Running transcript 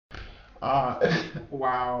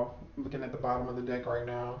Wow. I'm looking at the bottom of the deck right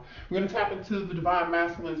now. We're going to tap into the divine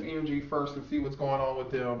masculine's energy first and see what's going on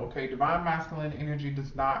with them. Okay, divine masculine energy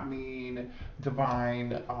does not mean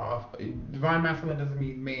divine. Divine masculine doesn't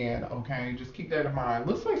mean man. Okay, just keep that in mind.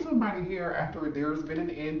 Looks like somebody here, after there's been an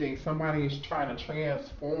ending, somebody is trying to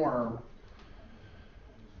transform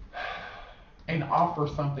and offer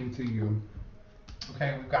something to you.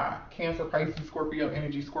 Okay, we've got Cancer, Pisces, Scorpio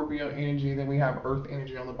energy. Then we have Earth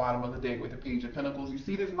energy on the bottom of the deck with the Page of Pentacles. You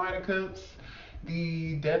see this Knight of Cups,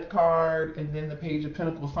 the Death card, and then the Page of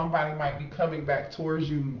Pentacles. Somebody might be coming back towards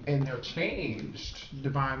you and they're changed.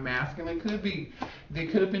 Divine Masculine could be. They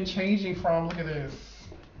could have been changing from, look at this.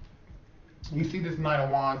 You see this Knight of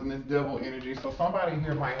Wands and this Devil energy. So somebody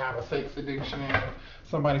here might have a sex addiction.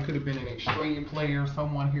 Somebody could have been an extreme player.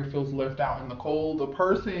 Someone here feels left out in the cold. The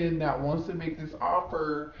person that wants to make this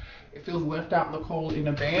offer, it feels left out in the cold and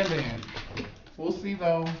abandoned. We'll see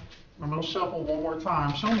though. I'm going to shuffle one more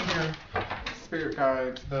time. Show me here, Spirit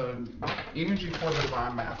Guides, the energy for the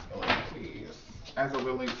Divine Masculine, please, as it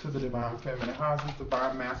relates to the Divine Feminine. How's this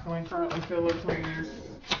Divine Masculine currently feeling, please?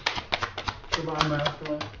 Divine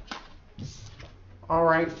Masculine. All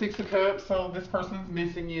right, Six of Cups. So this person's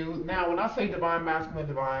missing you. Now, when I say divine masculine,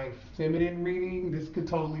 divine feminine reading, this could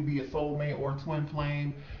totally be a soulmate or a twin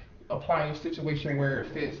flame. Apply a situation where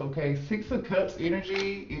it fits. Okay, Six of Cups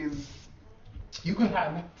energy is, you could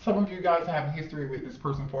have, some of you guys have a history with this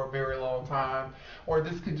person for a very long time, or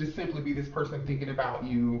this could just simply be this person thinking about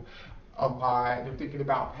you a lot. They're thinking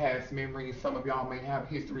about past memories. Some of y'all may have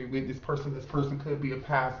history with this person. This person could be a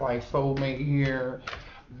past life soulmate here.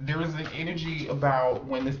 There is an energy about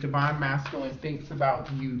when this divine masculine thinks about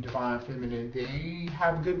you, divine feminine, they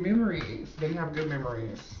have good memories. They have good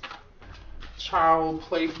memories. Child,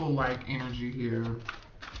 playful like energy here.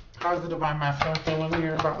 How's the divine masculine feeling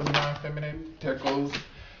here about the divine feminine? There goes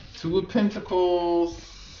Two of Pentacles.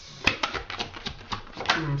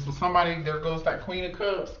 So somebody, there goes that Queen of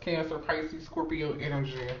Cups, Cancer, Pisces, Scorpio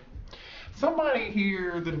energy. Somebody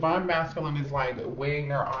here, the divine masculine is like weighing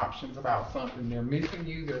their options about something. They're missing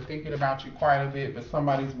you, they're thinking about you quite a bit, but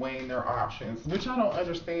somebody's weighing their options, which I don't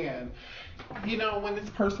understand. You know, when this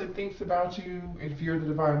person thinks about you, if you're the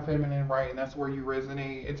divine feminine, right, and that's where you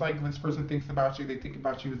resonate, it's like when this person thinks about you, they think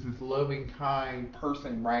about you as this loving, kind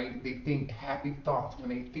person, right? They think happy thoughts. When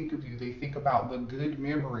they think of you, they think about the good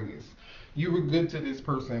memories. You were good to this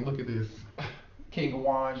person. Look at this. King of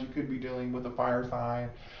Wands, you could be dealing with a fire sign.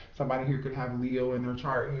 Somebody here could have Leo in their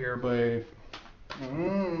chart here, but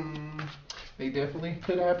they definitely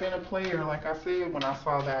could have been a player. Like I said, when I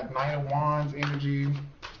saw that Knight of Wands energy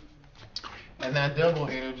and that Devil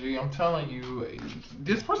energy, I'm telling you,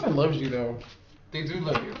 this person loves you though. They do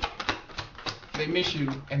love you. They miss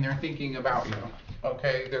you and they're thinking about you.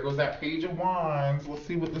 Okay, there goes that Page of Wands. Let's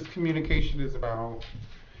see what this communication is about.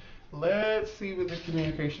 Let's see what this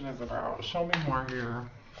communication is about. Show me more here.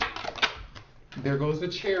 There goes the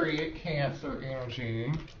Chariot, Cancer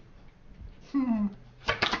energy.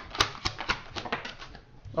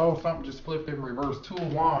 Oh, something just flipped in reverse. Two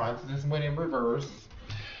of Wands. This went in reverse.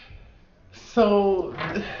 So,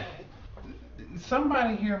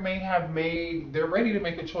 somebody here may have made, they're ready to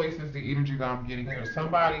make a choice is the energy that I'm getting here.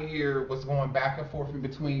 Somebody here was going back and forth in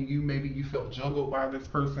between you. Maybe you felt juggled by this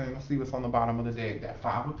person. Let's see what's on the bottom of the deck. That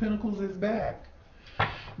Five of Pentacles is back.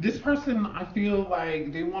 This person, I feel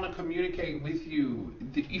like they want to communicate with you.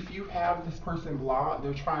 If you have this person blocked,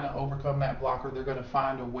 they're trying to overcome that block, or they're going to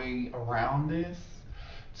find a way around this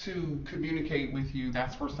to communicate with you.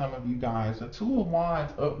 That's for some of you guys. The Two of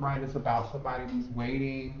Wands upright is about somebody who's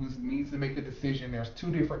waiting, who needs to make a decision. There's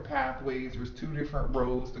two different pathways. There's two different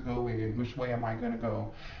roads to go in. Which way am I going to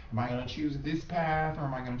go? Am I going to choose this path, or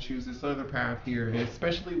am I going to choose this other path here? And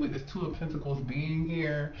especially with this Two of Pentacles being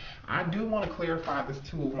here, I do want to clarify this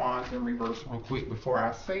Two of Wands in reverse real quick before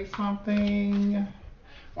I say something.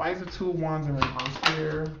 Why is the Two of Wands in reverse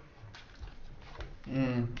here?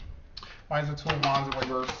 Why is the Two of Wands in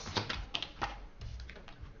reverse?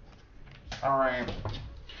 All right.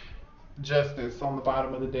 Justice on the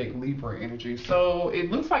bottom of the deck, Libra energy. So it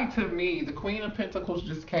looks like to me the Queen of Pentacles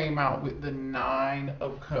just came out with the Nine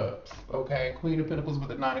of Cups. Okay, Queen of Pentacles with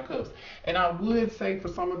the Nine of Cups. And I would say for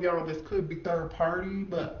some of y'all this could be third party,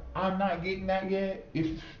 but I'm not getting that yet.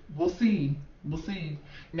 If we'll see. We'll see.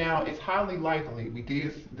 Now, it's highly likely. We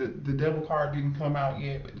did, the Devil card didn't come out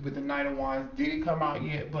yet, with the Knight of Wands didn't come out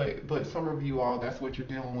yet, but some of you all, that's what you're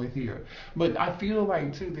dealing with here. But I feel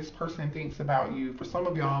like, too, this person thinks about you. For some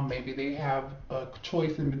of y'all, maybe they have a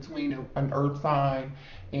choice in between an earth sign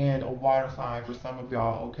and a water sign for some of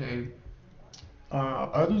y'all, okay?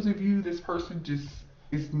 Others of you, this person just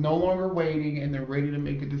It's no longer waiting, and they're ready to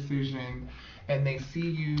make a decision. And they see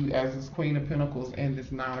you as this Queen of Pentacles and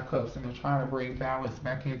this Nine of Cups, and they're trying to bring balance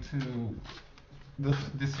back into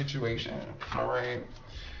this situation. All right.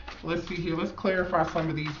 Let's see here. Let's clarify some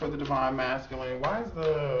of these for the Divine Masculine. Why is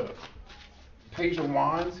the Page of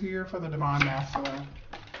Wands here for the Divine Masculine?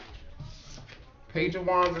 Page of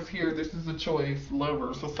Wands is here. This is a choice,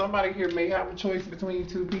 lover. So somebody here may have a choice between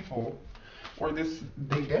two people. Or they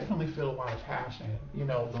definitely feel a lot of passion. You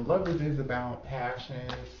know, the Lovers is about passion,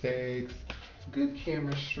 sex, good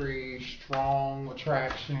chemistry, strong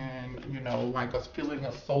attraction, you know, like a feeling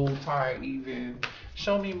of soul tie even.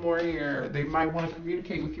 Show me more here. They might want to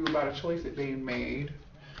communicate with you about a choice that they made.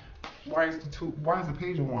 Why is the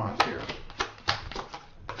Page of Wands here?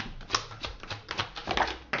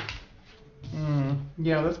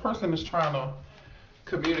 Yeah, this person is trying to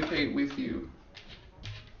communicate with you.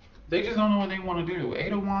 They just don't know what they want to do.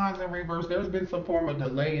 Eight of Wands in reverse. There's been some form of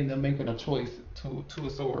delay in them making a choice. Two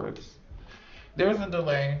of Swords. There's a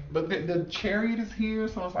delay, but the Chariot is here,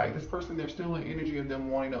 so it's like this person, there's still an energy of them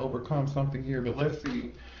wanting to overcome something here. But let's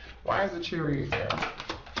see. Why is the Chariot here?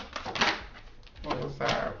 What was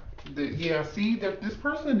that? Yeah, see, this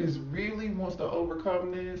person really wants to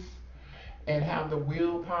overcome this and have the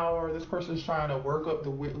willpower. This person's trying to work up the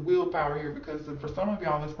willpower here, because for some of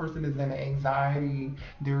y'all, this person is in anxiety.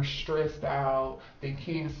 They're stressed out. They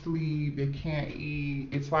can't sleep. They can't eat.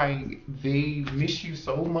 It's like they miss you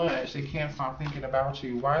so much. They can't stop thinking about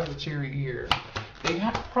you. Why is the Chariot here? They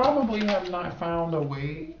probably have not found a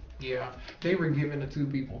way. Yeah, they were given the two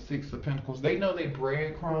people, Six of Pentacles. They know they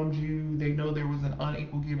breadcrumbed you. They know there was an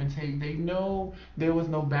unequal give and take. They know there was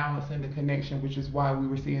no balance in the connection, which is why we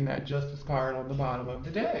were seeing that Justice card on the bottom of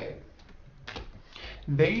the deck.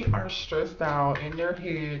 They are stressed out in their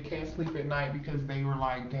head, can't sleep at night because they were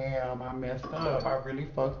like, damn, I messed up. I really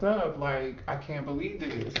fucked up. Like, I can't believe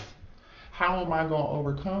this. How am I going to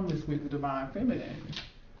overcome this with the Divine Feminine?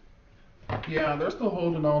 Yeah, they're still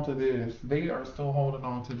holding on to this. They are still holding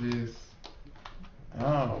on to this.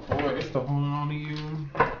 Oh, boy, they're still holding on to you.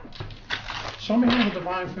 Show me how the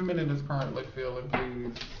Divine Feminine is currently feeling,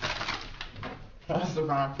 please. How's the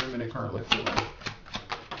Divine Feminine currently feeling?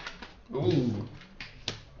 Ooh.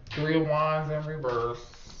 Three of Wands in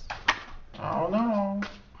reverse. I don't know.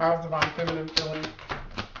 How's the Divine Feminine feeling?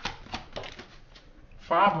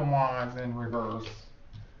 Five of Wands in reverse.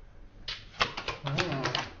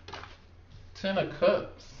 Ten of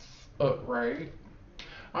Cups upright.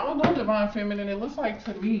 I don't know, Divine Feminine. It looks like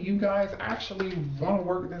to me you guys actually want to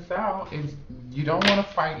work this out, and you don't want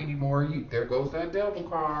to fight anymore. There goes that Devil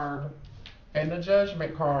card and the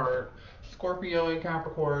Judgment card. Scorpio and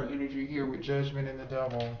Capricorn energy here with Judgment and the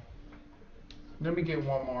Devil. Let me get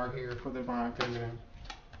one more here for Divine Feminine.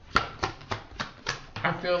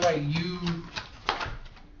 I feel like you,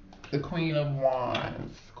 the Queen of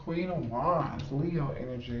Wands. Queen of Wands, Leo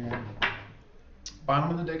energy.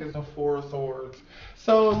 Bottom of the deck is the Four of Swords.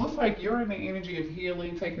 So it looks like you're in the energy of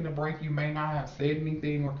healing, taking a break. You may not have said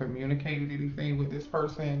anything or communicated anything with this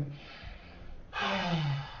person.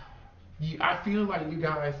 I feel like you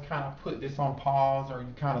guys kind of put this on pause, or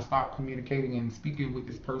you kind of stopped communicating and speaking with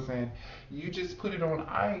this person. You just put it on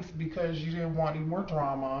ice because you didn't want any more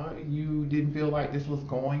drama. You didn't feel like this was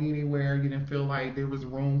going anywhere. You didn't feel like there was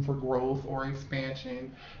room for growth or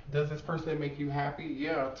expansion. Does this person make you happy?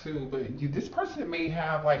 Yeah, too. But this person may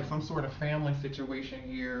have like some sort of family situation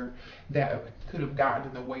here that could have gotten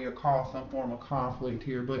in the way or caused some form of conflict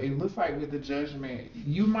here. But it looks like with the Judgment,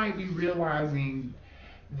 you might be realizing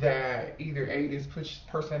that either this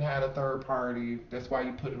person had a third party. That's why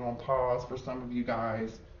you put it on pause for some of you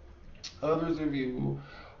guys. Others of you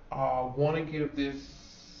want to give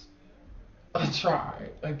this a try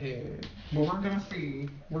again. But we're going to see.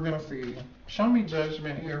 We're going to see. Show me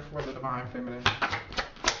Judgment here for the Divine Feminine.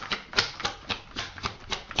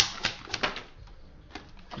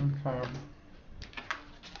 Okay.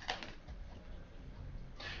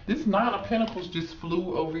 This Nine of Pentacles just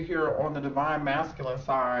flew over here on the Divine Masculine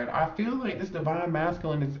side. I feel like this Divine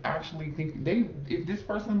Masculine is actually thinking, if this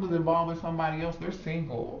person was involved with somebody else, they're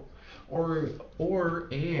single.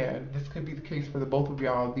 And this could be the case for the both of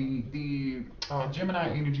y'all. The Gemini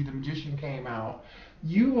energy, the Magician came out.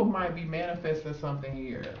 You might be manifesting something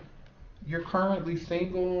here. You're currently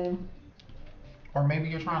single, or maybe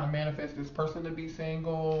you're trying to manifest this person to be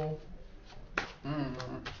single.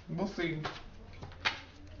 We'll see.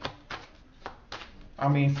 I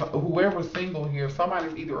mean, whoever's single here,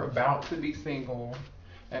 somebody's either about to be single,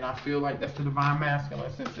 and I feel like that's the Divine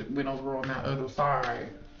Masculine since it went over on that other side.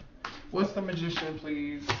 What's the Magician,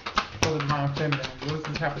 please, for the Divine Feminine? What does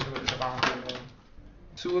this have to do with the Divine Feminine?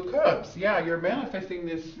 Two of Cups. Yeah, you're manifesting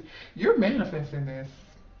this. You're manifesting this.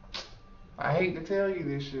 I hate to tell you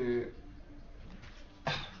this shit.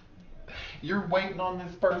 You're waiting on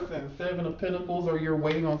this person, Seven of Pentacles, or you're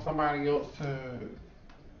waiting on somebody else to.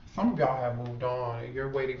 Some of y'all have moved on and you're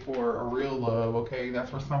waiting for a real love, okay?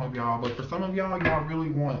 That's for some of y'all. But for some of y'all really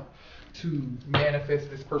want to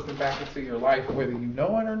manifest this person back into your life, whether you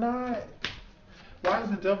know it or not. Why is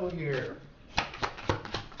the devil here?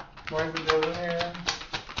 Why is the devil here?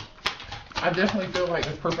 I definitely feel like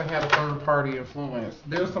this person had a third party influence.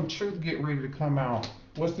 There's some truth getting ready to come out.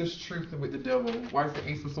 What's this truth with the devil? Why is the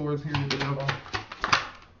Ace of Swords here with the devil?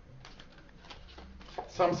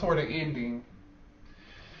 Some sort of ending.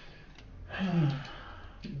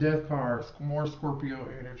 Death cards, more Scorpio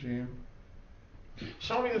energy.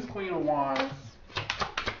 Show me this Queen of Wands.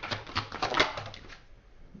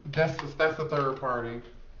 That's the third party.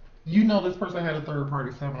 You know this person had a third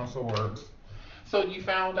party, Seven of Swords. So you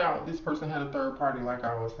found out this person had a third party, like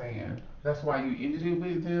I was saying. That's why you ended it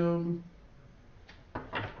with them.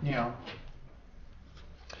 Yeah.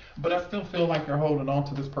 But I still feel like you're holding on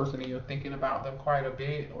to this person and you're thinking about them quite a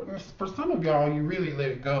bit. Or for some of y'all, you really let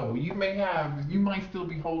it go. You might still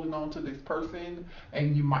be holding on to this person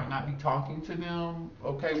and you might not be talking to them.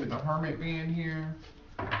 Okay, with the Hermit being here.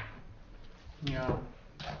 Yeah.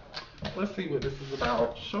 Let's see what this is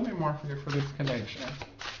about. Show me more for this connection.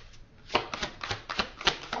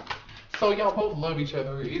 So y'all both love each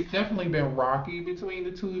other. It's definitely been rocky between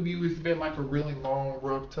the two of you. It's been like a really long,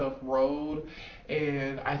 rough, tough road.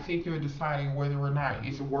 And I think you're deciding whether or not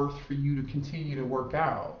it's worth for you to continue to work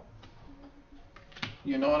out.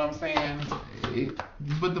 You know what I'm saying?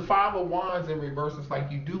 But the Five of Wands in reverse is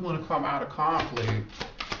like you do want to come out of conflict.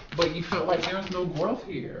 But you feel like there's no growth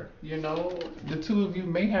here. You know? The two of you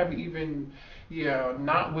may have even... Yeah,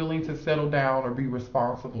 not willing to settle down or be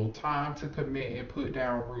responsible. Time to commit and put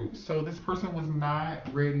down roots. So this person was not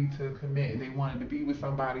ready to commit. They wanted to be with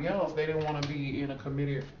somebody else. They didn't want to be in a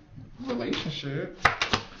committed relationship.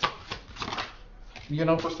 You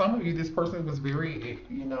know, for some of you, this person was very,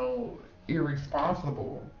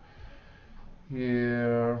 irresponsible.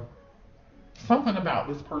 Yeah. Something about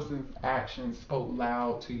this person's actions spoke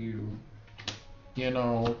loud to you. You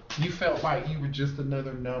know, you felt like you were just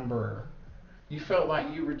another number. You felt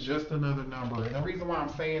like you were just another number. And the reason why I'm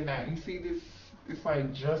saying that, you see this, it's like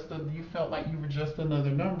you felt like you were just another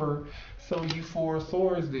number. So you Four of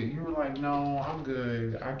Swords did. You were like, no, I'm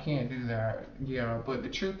good. I can't do that. Yeah, but the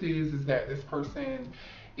truth is that this person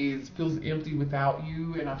feels empty without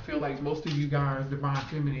you. And I feel like most of you guys, Divine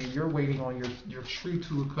Feminine, you're waiting on your true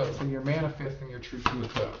Two of Cups and you're manifesting your true Two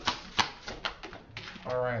of Cups.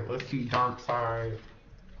 All right, let's see dark side.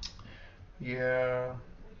 Yeah.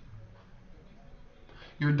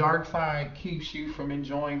 Your dark side keeps you from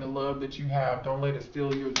enjoying the love that you have. Don't let it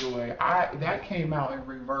steal your joy. That came out in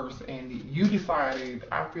reverse, and you decided,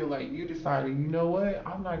 I feel like you decided, you know what?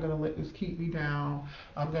 I'm not going to let this keep me down.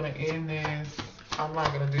 I'm going to end this. I'm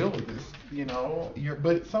not going to deal with this, you know.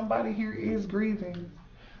 But somebody here is grieving.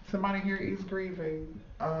 Somebody here is grieving.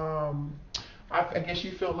 I guess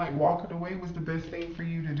you felt like walking away was the best thing for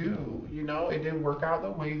you to do. You know, it didn't work out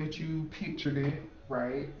the way that you pictured it,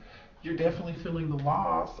 right? You're definitely feeling the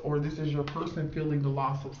loss, or this is your person feeling the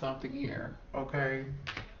loss of something here, okay?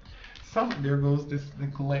 There goes this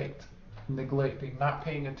neglecting, not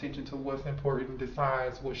paying attention to what's important,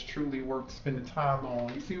 decides what's truly worth spending time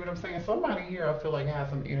on. You see what I'm saying? Somebody here, I feel like, has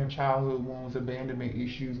some inner childhood wounds, abandonment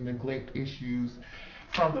issues, neglect issues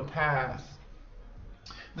from the past.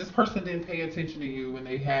 This person didn't pay attention to you when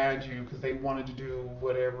they had you because they wanted to do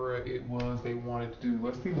whatever it was they wanted to do.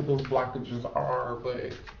 Let's see what those blockages are,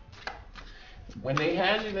 but... when they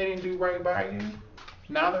had you, they didn't do right by you.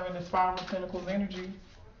 Now they're in this Five of Pentacles energy.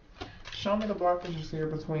 Show me the blockages here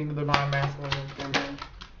between the Divine Masculine and Feminine.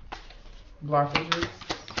 Blockages.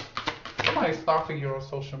 Somebody's stalking you on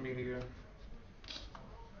social media.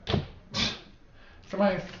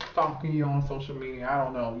 Somebody's stalking you on social media. I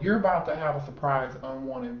don't know. You're about to have a surprise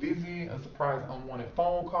unwanted visit, a surprise unwanted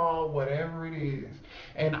phone call, whatever it is.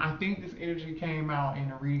 And I think this energy came out in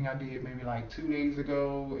a reading I did maybe like 2 days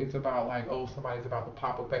ago. It's about like, oh, somebody's about to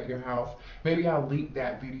pop up at your house. Maybe I'll leak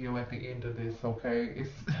that video at the end of this, okay?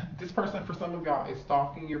 This person, for some of y'all, is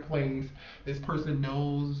stalking your place. This person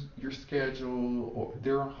knows your schedule, or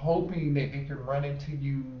they're hoping that they can run into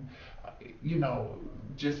you,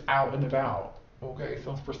 just out and about. Okay,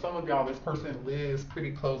 so for some of y'all, this person lives pretty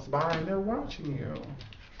close by and they're watching you.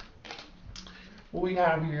 What we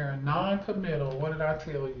have here, non-committal. What did I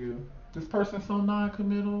tell you? This person's so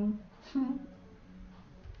non-committal.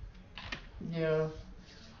 Yeah.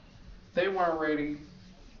 They weren't ready.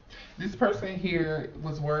 This person here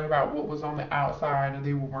was worried about what was on the outside, and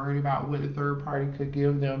they were worried about what the third party could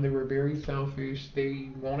give them. They were very selfish. They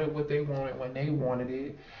wanted what they wanted when they wanted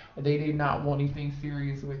it. They did not want anything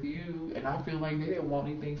serious with you, and I feel like they didn't want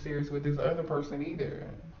anything serious with this other person either.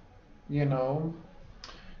 You know,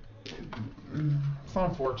 it's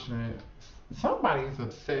unfortunate. Somebody's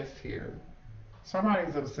obsessed here.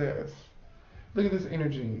 Somebody's obsessed. Look at this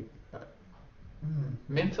energy.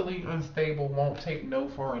 Mentally unstable, won't take no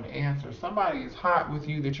for an answer. Somebody is hot with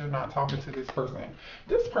you that you're not talking to this person.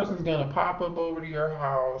 This person's gonna pop up over to your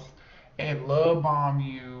house and love bomb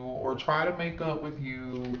you or try to make up with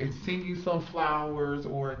you and send you some flowers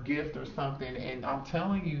or a gift or something. And I'm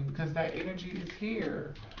telling you, because that energy is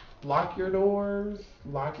here. Lock your doors,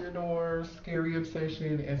 scary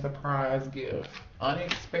obsession, and surprise gift.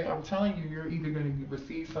 Unexpected. I'm telling you, you're either going to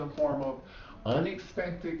receive some form of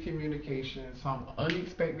unexpected communication, some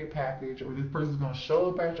unexpected package, or this person's going to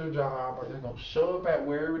show up at your job, or they're going to show up at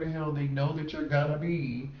wherever the hell they know that you're going to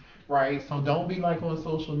be. Right? So don't be like on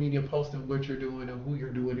social media posting what you're doing and who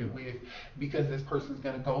you're doing it with, because this person's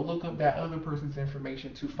going to go look up that other person's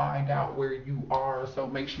information to find out where you are. So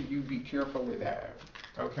make sure you be careful with that.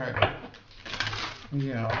 Okay.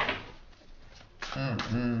 Yeah.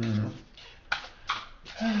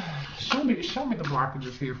 Show me the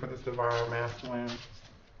blockages here for this divine masculine,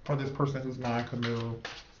 for this person who's non-committal.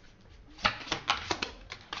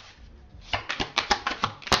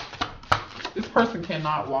 This person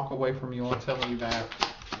cannot walk away from you. I'm telling you that.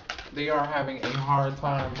 They are having a hard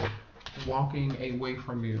time walking away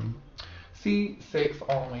from you. See, sex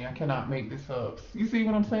only. I cannot make this up. You see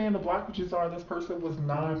what I'm saying? The blockages are this person was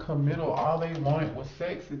non-committal. All they wanted was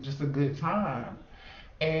sex and just a good time.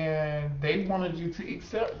 And they wanted you to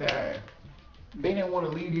accept that. They didn't want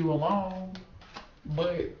to leave you alone.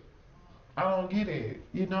 But I don't get it.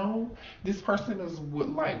 You know? This person is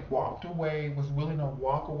walked away, was willing to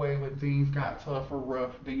walk away when things got tough or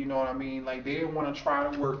rough. You know what I mean? Like they didn't want to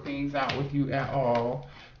try to work things out with you at all.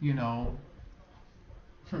 You know?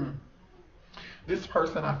 This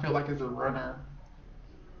person I feel like is a runner.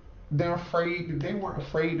 They weren't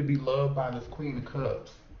afraid to be loved by this Queen of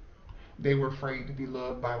Cups. They were afraid to be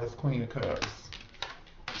loved by this Queen of Cups.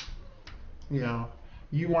 You know,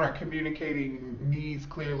 you weren't communicating needs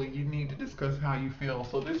clearly. You need to discuss how you feel.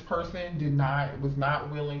 So this person was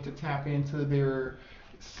not willing to tap into their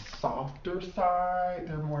softer side,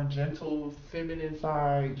 their more gentle, feminine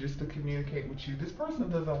side, just to communicate with you. This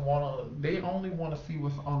person doesn't want to. They only want to see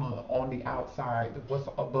what's on the outside, what's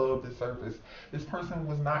above the surface. This person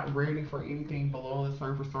was not ready for anything below the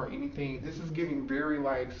surface or anything. This is getting very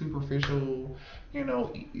like superficial, you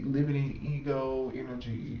know, living in ego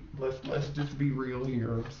energy. Let's just be real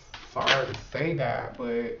here. Sorry to say that,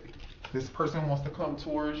 but this person wants to come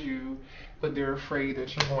towards you, but they're afraid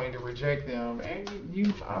that you're going to reject them. And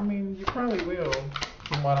you probably will.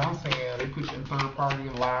 From what I'm saying, they put you in third party,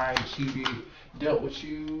 lied, cheated, dealt with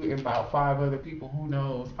you and about 5 other people. Who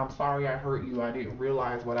knows? I'm sorry I hurt you. I didn't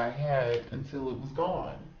realize what I had until it was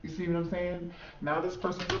gone. You see what I'm saying? Now this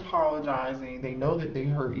person's apologizing. They know that they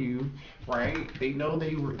hurt you, right? They know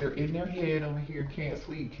they're in their head over here, can't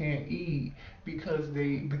sleep, can't eat, because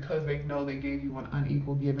they know they gave you an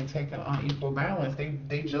unequal give and take, an unequal balance.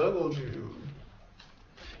 They juggled you.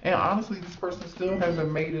 And honestly, this person still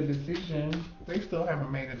hasn't made a decision. They still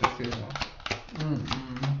haven't made a decision.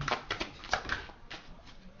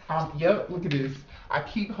 Yep, look at this. I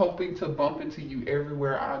keep hoping to bump into you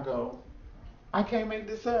everywhere I go. I can't make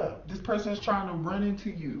this up. This person is trying to run into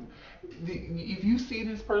you. If you see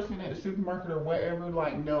this person at the supermarket or whatever,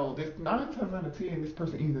 like, no, this 9 times out of 10, this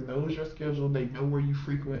person either knows your schedule, they know where you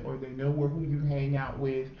frequent, or they know who you hang out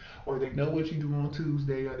with, or they know what you do on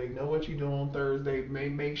Tuesday, or they know what you do on Thursday. May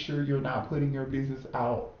make sure you're not putting your business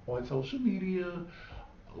out on social media,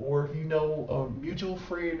 or if you know a mutual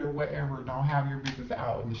friend or whatever, don't have your business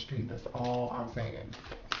out in the street. That's all I'm saying.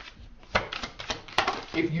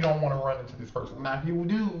 If you don't want to run into this person. Now, if you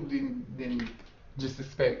do, then just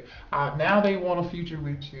expect. Now they want a future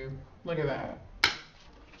with you. Look at that.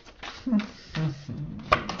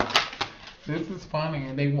 This is funny,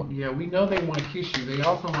 and we know they want to kiss you. They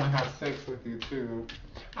also want to have sex with you too.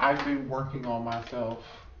 I've been working on myself.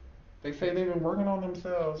 They say they've been working on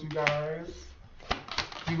themselves, you guys.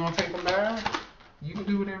 You gonna take them back? You can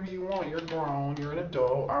do whatever you want. You're grown. You're an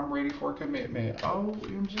adult. I'm ready for commitment.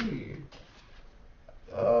 OMG.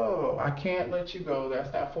 Oh, I can't let you go. That's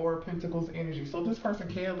that Four of Pentacles energy. So this person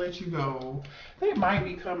can't let you go. They might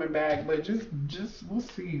be coming back, but just we'll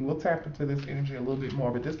see. We'll tap into this energy a little bit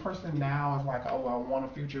more. But this person now is like, oh, I want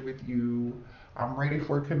a future with you. I'm ready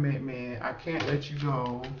for commitment. I can't let you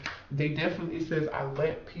go. They definitely says I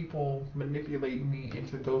let people manipulate me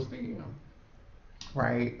into ghosting them.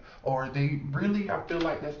 Right? Or they really, I feel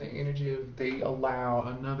like that's the energy of they allow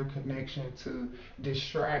another connection to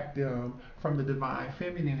distract them from the divine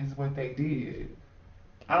feminine is what they did.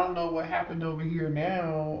 I don't know what happened over here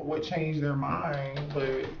now, what changed their mind,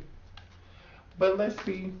 but let's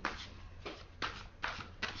see.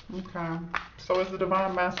 Okay. So is the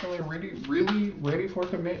divine masculine really ready for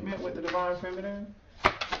commitment with the divine feminine?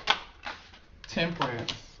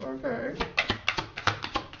 Temperance. Okay.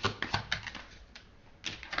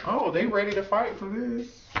 Oh, they ready to fight for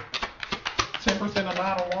this. Temperance and the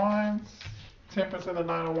Nine of Wands. Temperance and the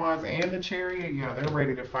Nine of Wands and the Chariot. Yeah, they're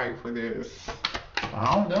ready to fight for this.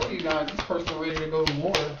 I don't know, you guys. This person ready to go to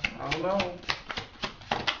war. I don't know.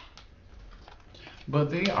 But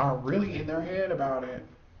they are really in their head about it.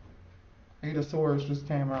 Eight of Swords just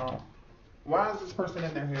came out. Why is this person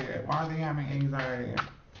in their head? Why are they having anxiety?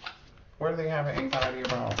 What are they having anxiety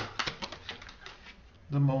about?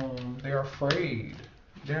 The Moon. They're afraid.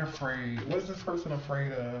 They're afraid. What is this person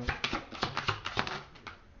afraid of?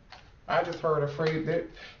 I just heard afraid.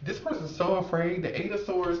 This person's so afraid. The Eight of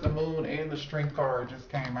Swords, the Moon, and the Strength card just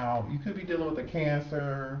came out. You could be dealing with a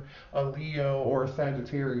Cancer, a Leo, or a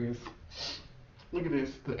Sagittarius. Look at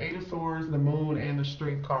this. The Eight of Swords, the Moon, and the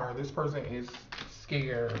Strength card. This person is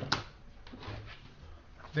scared.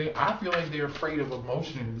 I feel like they're afraid of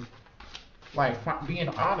emotions. Like being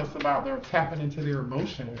honest about their tapping into their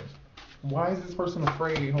emotions. Why is this person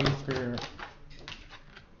afraid, Holy Spirit?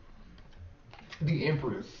 The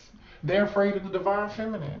Empress. They're afraid of the divine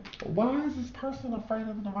feminine. Why is this person afraid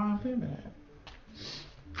of the divine feminine?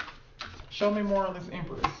 Show me more on this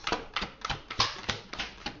Empress.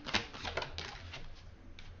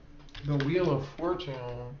 The Wheel of Fortune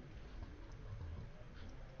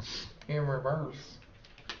in reverse.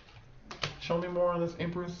 Show me more on this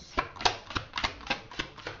Empress.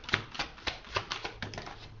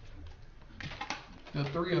 The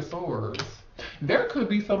Three of Swords. There could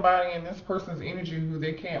be somebody in this person's energy who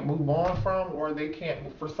they can't move on from, or they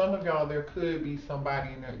can't, for some of y'all, there could be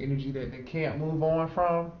somebody in their energy that they can't move on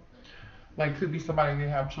from. Like, could be somebody they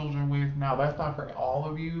have children with. Now, that's not for all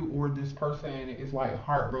of you, or this person is like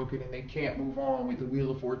heartbroken and they can't move on with the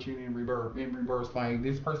Wheel of Fortune in reverse. Like,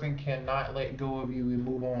 this person cannot let go of you and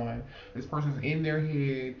move on. This person's in their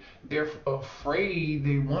head. They're afraid.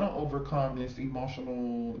 They want to overcome this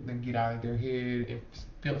emotional, then get out of their head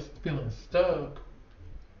and feeling stuck.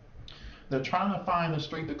 They're trying to find the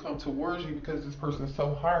strength to come towards you because this person is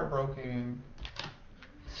so heartbroken.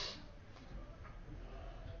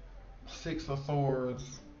 Six of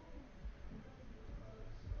Swords.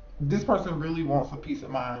 This person really wants a peace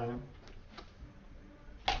of mind.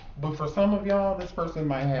 But for some of y'all, this person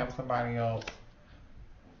might have somebody else.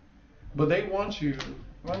 But they want you.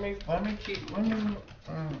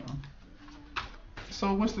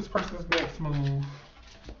 So what's this person's next move?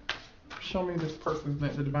 Show me this person's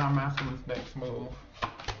the divine masculine's next move.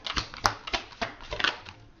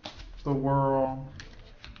 The World.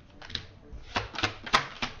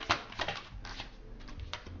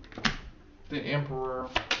 The Emperor.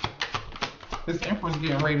 This Emperor's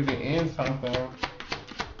getting ready to end something,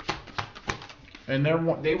 and the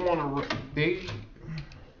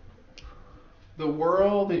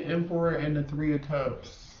World, the Emperor, and the Three of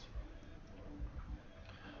Cups.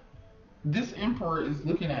 This Emperor is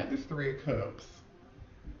looking at this Three of Cups.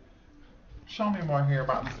 Show me more here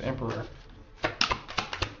about this Emperor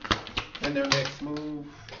and their next move.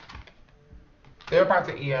 They're about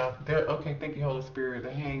to, okay, thank you, Holy Spirit,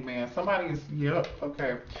 the Hangman. Somebody is,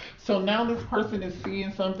 okay. So now this person is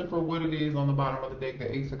seeing something for what it is on the bottom of the deck,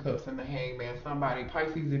 the Ace of Cups and the Hangman. Somebody,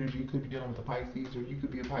 Pisces energy, you could be dealing with the Pisces, or you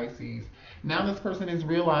could be a Pisces. Now this person is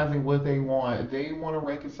realizing what they want. They want to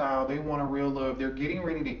reconcile. They want a real love. They're getting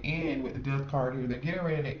ready to end with the Death card here. They're getting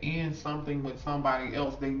ready to end something with somebody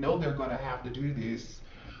else. They know they're going to have to do this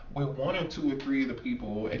with one or two or three of the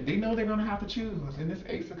people, and they know they're going to have to choose. In this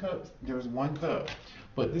Ace of Cups, there's one cup.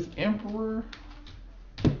 But this Emperor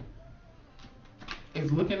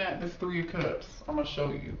is looking at this Three of Cups. I'm going to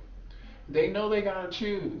show you. They know they got to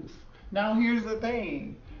choose. Now, here's the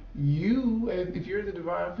thing. You, if you're the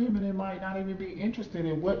divine feminine, might not even be interested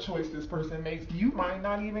in what choice this person makes. You might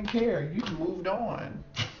not even care. You moved on.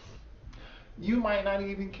 You might not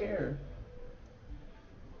even care.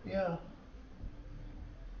 Yeah.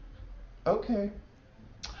 Okay.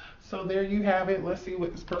 So there you have it. Let's see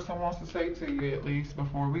what this person wants to say to you at least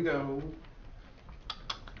before we go.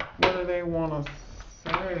 What do they want to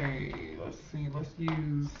say? Let's see. Let's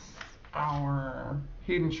use our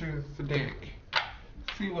hidden truth deck.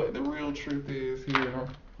 See what the real truth is here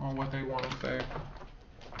on what they want to say.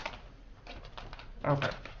 Okay.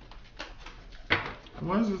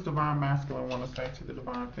 What does this divine masculine want to say to the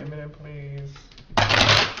divine feminine, please?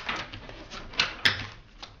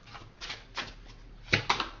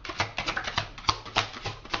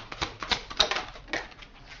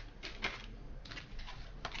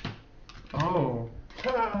 Oh.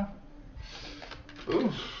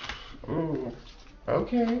 Oof. Ooh.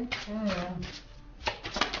 Okay.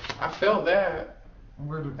 I felt that.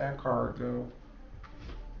 Where did that card go?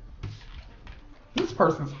 This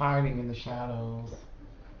person's hiding in the shadows.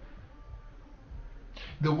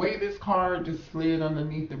 The way this card just slid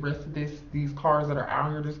underneath the rest of these cards that are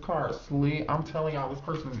out here, this card slid. I'm telling y'all, this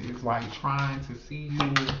person is like trying to see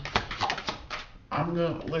you. I'm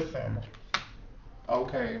gonna listen.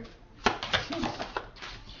 Okay.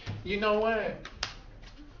 You know what?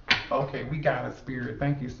 Okay, we got a spirit.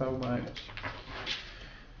 Thank you so much.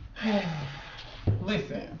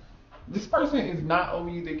 Listen, this person is not over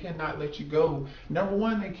you. They cannot let you go. Number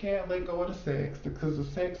one, they can't let go of the sex because the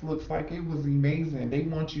sex looks like it was amazing. They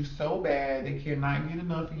want you so bad. They cannot get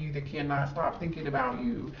enough of you. They cannot stop thinking about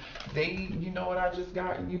you. You know what I just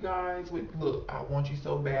got, you guys? Look, I want you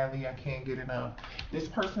so badly. I can't get enough. This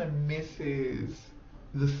person misses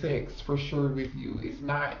the sex for sure with you. It's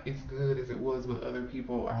not as good as it was with other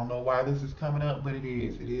people. I don't know why this is coming up, but it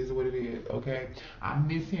is. It is what it is, okay? I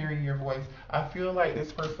miss hearing your voice. I feel like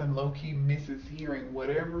this person low-key misses hearing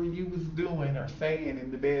whatever you was doing or saying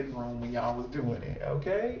in the bedroom when y'all was doing it,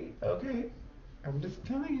 okay? Okay? I'm just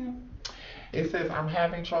telling you. It says, I'm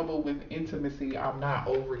having trouble with intimacy. I'm not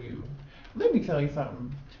over you. Let me tell you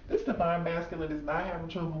something. This divine masculine is not having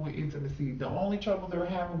trouble with intimacy. The only trouble they're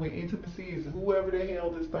having with intimacy is whoever the hell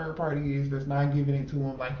this third party is that's not giving it to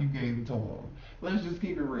them like you gave it to them. Let's just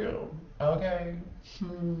keep it real, okay?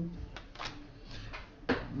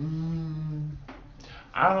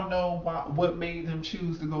 I don't know what made them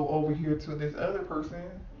choose to go over here to this other person.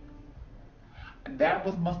 That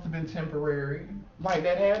must have been temporary. Like,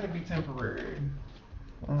 that had to be temporary.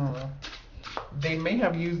 They may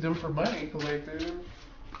have used them for money, collective.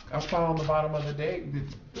 I saw on the bottom of the deck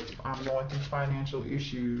that I'm going through financial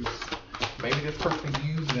issues. Maybe this person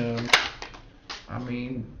used them. I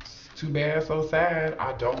mean, it's too bad, so sad.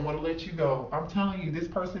 I don't want to let you go. I'm telling you, this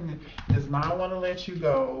person does not want to let you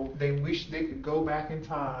go. They wish they could go back in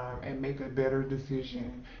time and make a better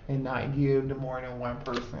decision and not give to more than one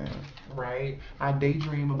person, right? I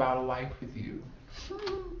daydream about a life with you.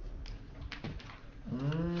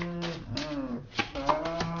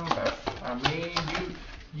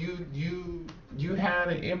 You had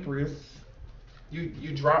an empress.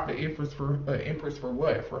 You dropped the empress for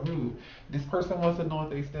what? For who? This person wants to know if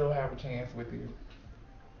they still have a chance with you,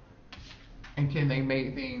 and can they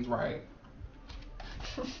make things right?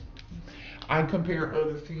 I compare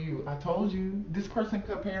others to you. I told you, this person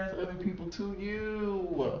compares other people to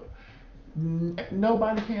you.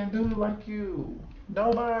 Nobody can do it like you.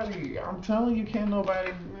 Nobody. I'm telling you, can't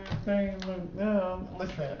nobody say, look, no.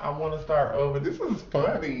 Listen, I want to start over. This is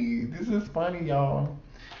funny. This is funny, y'all.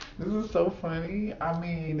 This is so funny. I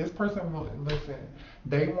mean, this person, listen,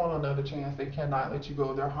 they want another chance. They cannot let you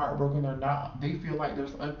go. They're heartbroken. They feel like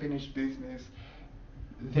there's unfinished business.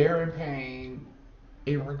 They're in pain,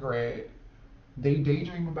 in regret. They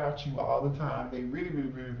daydream about you all the time. They really, really,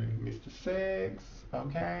 really, really miss the sex.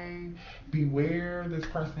 Okay? Beware, this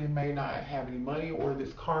person may not have any money, or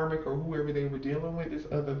this karmic or whoever they were dealing with, this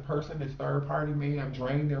other person, this third party may have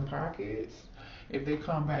drained their pockets. If they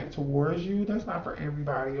come back towards you, that's not for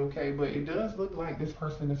everybody, okay? But it does look like this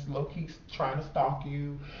person is low-key trying to stalk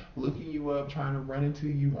you, looking you up, trying to run into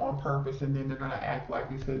you on purpose, and then they're going to act like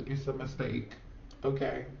it's a mistake,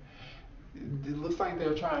 okay? It looks like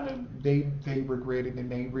they're trying to, they regret it and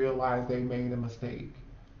they realize they made a mistake.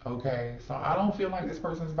 Okay, so I don't feel like this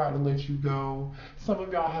person's about to let you go. Some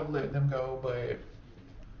of y'all have let them go, but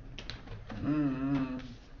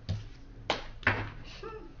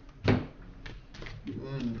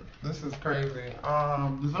this is crazy.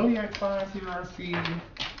 The zodiac signs here I see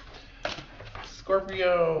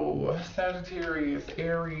Scorpio, Sagittarius,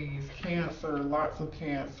 Aries, Cancer, lots of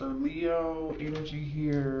Cancer, Leo energy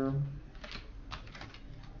here.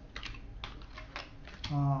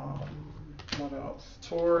 What else?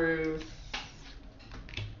 Taurus.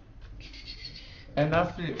 And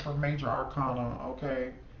that's it for major arcana,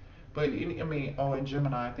 okay? But and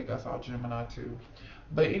Gemini, I think I saw Gemini too.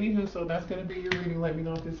 But anywho, so that's gonna be your reading. Let me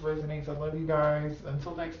know if this resonates. I love you guys.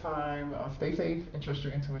 Until next time, stay safe and trust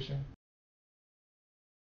your intuition.